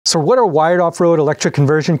So what are wired off-road electric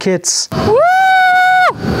conversion kits? Woo!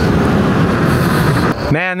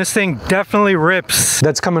 Man, this thing definitely rips.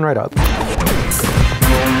 That's coming right up.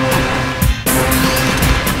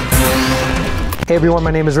 Hey everyone,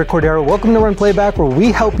 my name is Rick Cordero. Welcome to RunPlayBack, where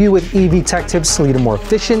we help you with EV tech tips to lead a more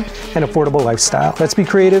efficient and affordable lifestyle. Let's be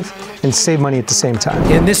creative and save money at the same time.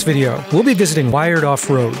 In this video, we'll be visiting Wired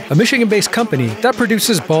Off-Road, a Michigan-based company that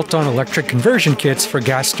produces bolt-on electric conversion kits for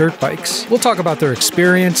gas dirt bikes. We'll talk about their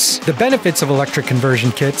experience, the benefits of electric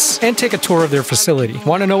conversion kits, and take a tour of their facility.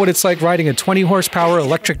 Want to know what it's like riding a 20 horsepower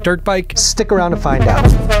electric dirt bike? Stick around to find out.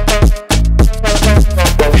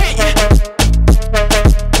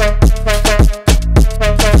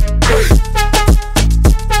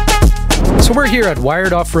 So we're here at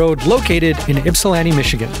Wired Off-Road, located in Ypsilanti,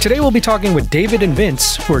 Michigan. Today we'll be talking with David and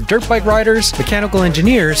Vince, who are dirt bike riders, mechanical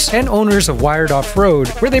engineers, and owners of Wired Off-Road,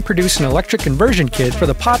 where they produce an electric conversion kit for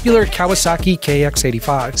the popular Kawasaki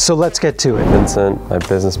KX85. So let's get to it. Vincent, my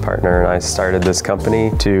business partner, and I started this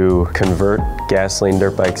company to convert gasoline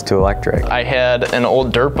dirt bikes to electric. I had an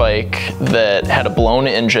old dirt bike that had a blown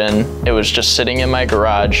engine. It was just sitting in my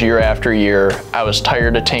garage year after year. I was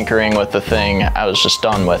tired of tinkering with the thing. I was just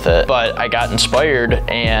done with it. But I got inspired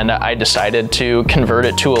and I decided to convert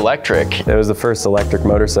it to electric. It was the first electric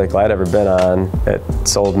motorcycle I'd ever been on. It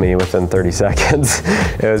sold me within 30 seconds.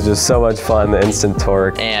 It was just so much fun, the instant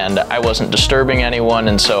torque. And I wasn't disturbing anyone,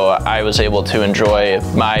 and so I was able to enjoy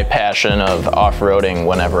my passion of off-roading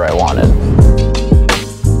whenever I wanted.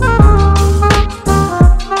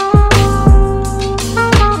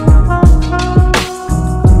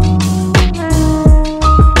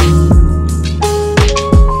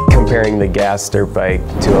 Comparing the gas dirt bike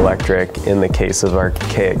to electric, in the case of our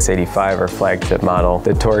KX85, our flagship model,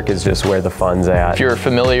 the torque is just where the fun's at. If you're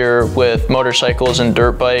familiar with motorcycles and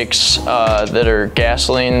dirt bikes that are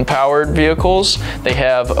gasoline powered vehicles, they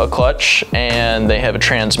have a clutch and they have a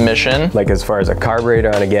transmission. Like as far as a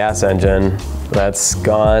carburetor on a gas engine, that's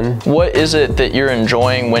gone. What is it that you're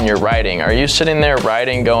enjoying when you're riding? Are you sitting there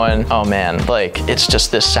riding going, oh man, like it's just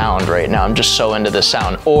this sound right now, I'm just so into this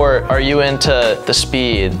sound? Or are you into the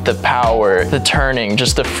speed, the power, the turning,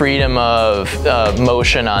 just the freedom of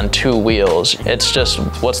motion on two wheels? It's just,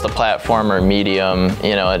 what's the platform or medium?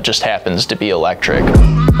 You know, it just happens to be electric.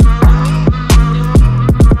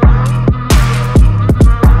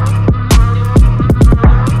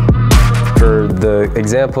 For the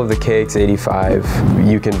example of the KX85,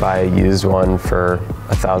 you can buy a used one for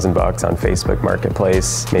 $1,000 on Facebook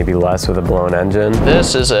Marketplace, maybe less with a blown engine.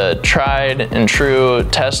 This is a tried and true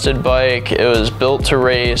tested bike. It was built to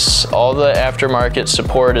race. All the aftermarket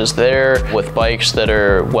support is there with bikes that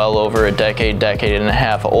are well over a decade and a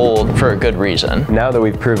half old for a good reason. Now that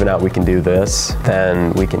we've proven out we can do this,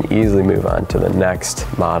 then we can easily move on to the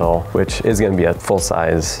next model, which is going to be a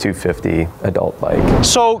full-size 250 adult bike.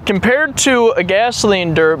 So compared to a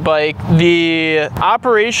gasoline dirt bike, the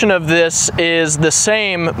operation of this is the same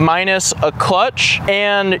minus a clutch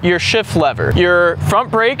and your shift lever. Your front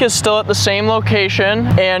brake is still at the same location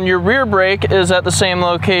and your rear brake is at the same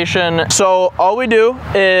location. So all we do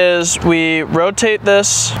is we rotate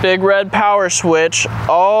this big red power switch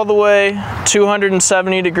all the way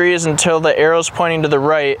 270 degrees until the arrow's pointing to the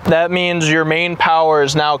right. That means your main power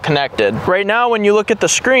is now connected. Right now when you look at the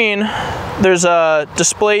screen, there's a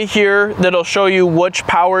display here that'll show you which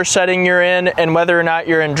power setting you're in and whether or not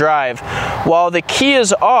you're in drive. While the key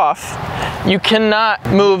is off, you cannot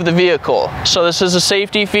move the vehicle. So this is a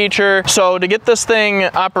safety feature. So to get this thing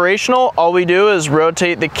operational, all we do is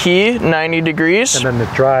rotate the key 90 degrees. And then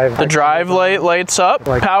the drive light lights up.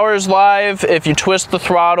 Power's live. If you twist the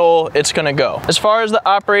throttle, it's gonna go. As far as the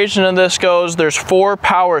operation of this goes, there's 4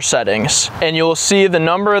 power settings, and you'll see the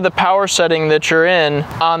number of the power setting that you're in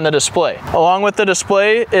on the display. Along with the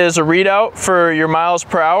display is a readout for your miles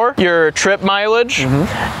per hour, your trip mileage,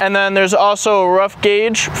 and then there's also a rough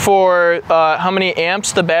gauge for how many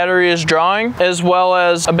amps the battery is drawing, as well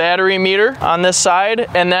as a battery meter on this side,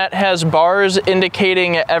 and that has bars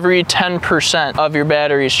indicating every 10% of your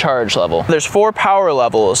battery's charge level. There's 4 power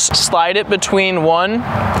levels. Slide it between 1,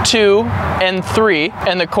 2, and 3,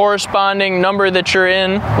 and the corresponding number that you're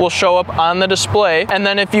in will show up on the display. And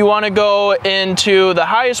then if you want to go into the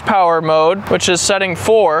highest power mode, which is setting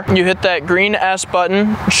 4, you hit that green green S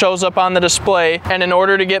button shows up on the display, and in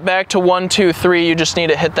order to get back to 1, 2, 3, you just need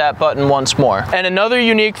to hit that button once more. And another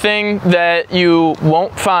unique thing that you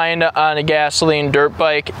won't find on a gasoline dirt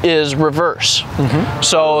bike is reverse.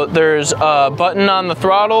 So there's a button on the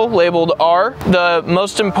throttle labeled R. The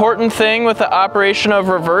most important thing with the operation of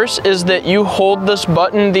reverse is that you hold this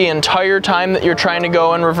button the entire time that you're trying to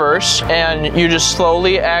go in reverse, and you just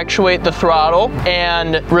slowly actuate the throttle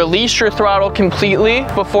and release your throttle completely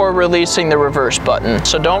before releasing the reverse button.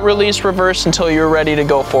 So don't release reverse until you're ready to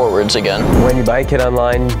go forwards again. When you buy a kit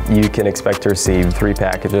online, you can expect to receive 3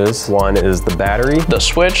 packages. One is the battery. The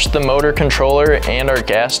switch, the motor controller, and our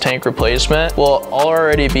gas tank replacement will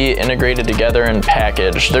already be integrated together and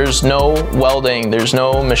packaged. There's no welding, there's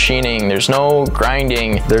no machining, there's no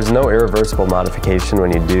grinding. There's no irreversible modification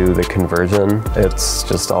when you do the conversion. It's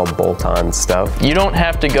just all bolt-on stuff. You don't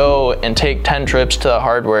have to go and take 10 trips to the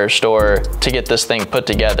hardware store to get this thing put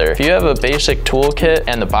together. If you have a basic toolkit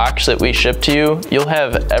and the box that we ship to you, you'll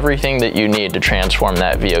have everything that you need to transform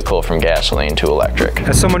that vehicle from gasoline to electric.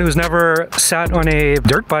 As someone who's never sat on a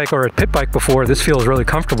dirt bike or a pit bike before, this feels really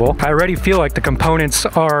comfortable. I already feel like the components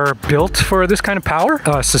are built for this kind of power.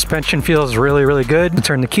 Suspension feels really, really good.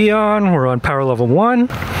 Turn the key on, we're on power level 1.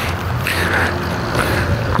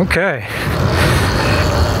 Okay.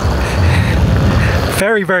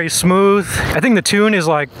 Very, very smooth. I think the tune is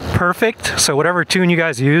like perfect. So whatever tune you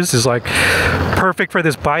guys use is like perfect for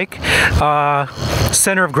this bike.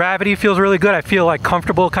 Center of gravity feels really good. I feel like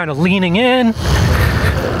comfortable kind of leaning in.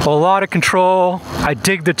 A lot of control. I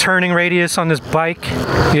dig the turning radius on this bike.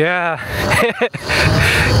 Yeah.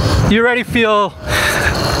 You already feel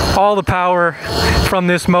all the power from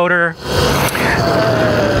this motor.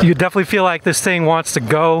 You definitely feel like this thing wants to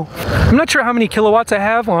go. I'm not sure how many kilowatts I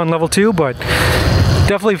have on level 2, but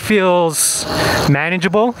definitely feels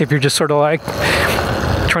manageable if you're just sort of like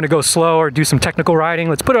trying to go slow or do some technical riding.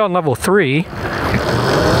 Let's put it on level 3.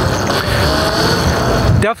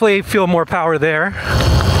 Definitely feel more power there.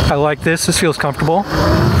 I like this. This feels comfortable.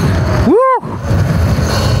 Woo!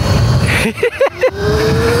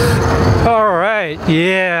 All right.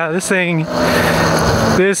 Yeah, this thing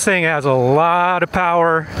has a lot of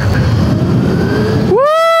power. Woo!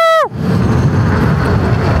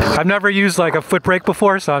 I've never used like a foot brake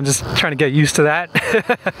before, so I'm just trying to get used to that.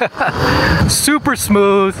 Super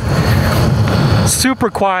smooth,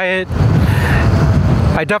 super quiet.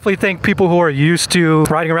 I definitely think people who are used to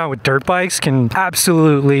riding around with dirt bikes can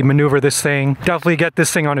absolutely maneuver this thing. Definitely get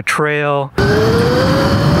this thing on a trail. Woo!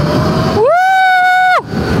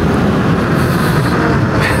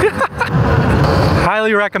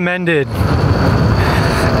 Highly recommended.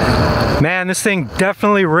 Man, this thing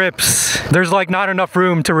definitely rips. There's like not enough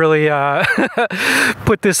room to really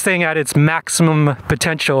put this thing at its maximum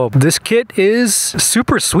potential. This kit is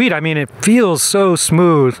super sweet. I mean, it feels so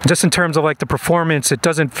smooth. Just in terms of like the performance, it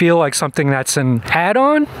doesn't feel like something that's an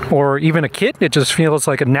add-on or even a kit. It just feels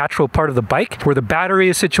like a natural part of the bike. Where the battery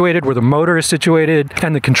is situated, where the motor is situated,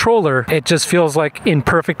 and the controller, it just feels like in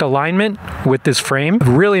perfect alignment with this frame.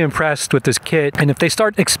 Really impressed with this kit. And if they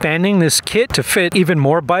start expanding this kit to fit even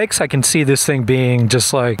more bikes, I can see this thing being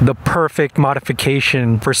just like the perfect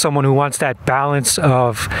modification for someone who wants that balance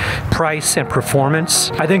of price and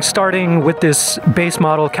performance. I think starting with this base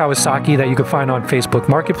model Kawasaki that you can find on Facebook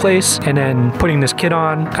Marketplace and then putting this kit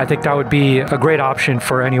on, I think that would be a great option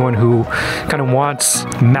for anyone who kind of wants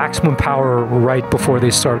maximum power right before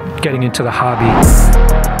they start getting into the hobby.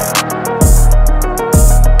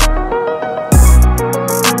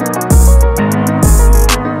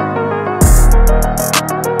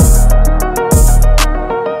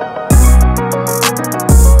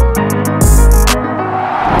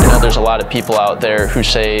 There's a lot of people out there who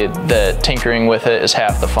say that tinkering with it is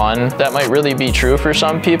half the fun. That might really be true for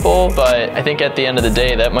some people, but I think at the end of the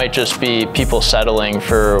day, that might just be people settling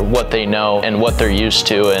for what they know and what they're used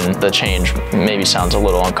to, and the change maybe sounds a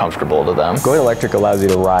little uncomfortable to them. Going electric allows you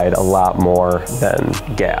to ride a lot more than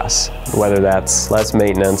gas. Whether that's less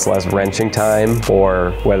maintenance, less wrenching time,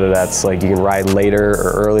 or whether that's like you can ride later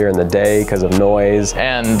or earlier in the day because of noise.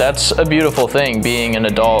 And that's a beautiful thing, being an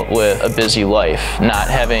adult with a busy life, not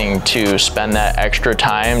having to spend that extra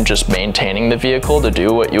time just maintaining the vehicle to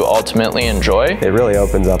do what you ultimately enjoy. It really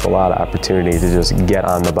opens up a lot of opportunity to just get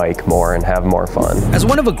on the bike more and have more fun. As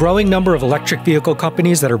one of a growing number of electric vehicle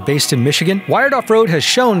companies that are based in Michigan, Wired Off-Road has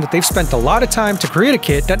shown that they've spent a lot of time to create a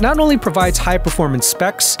kit that not only provides high performance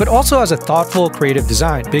specs, but also has a thoughtful, creative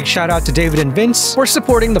design. Big shout out to David and Vince for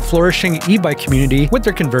supporting the flourishing e-bike community with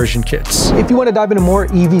their conversion kits. If you want to dive into more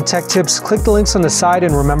EV tech tips, click the links on the side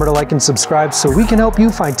and remember to like and subscribe so we can help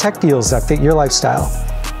you find tech deals that fit your lifestyle.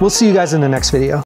 We'll see you guys in the next video.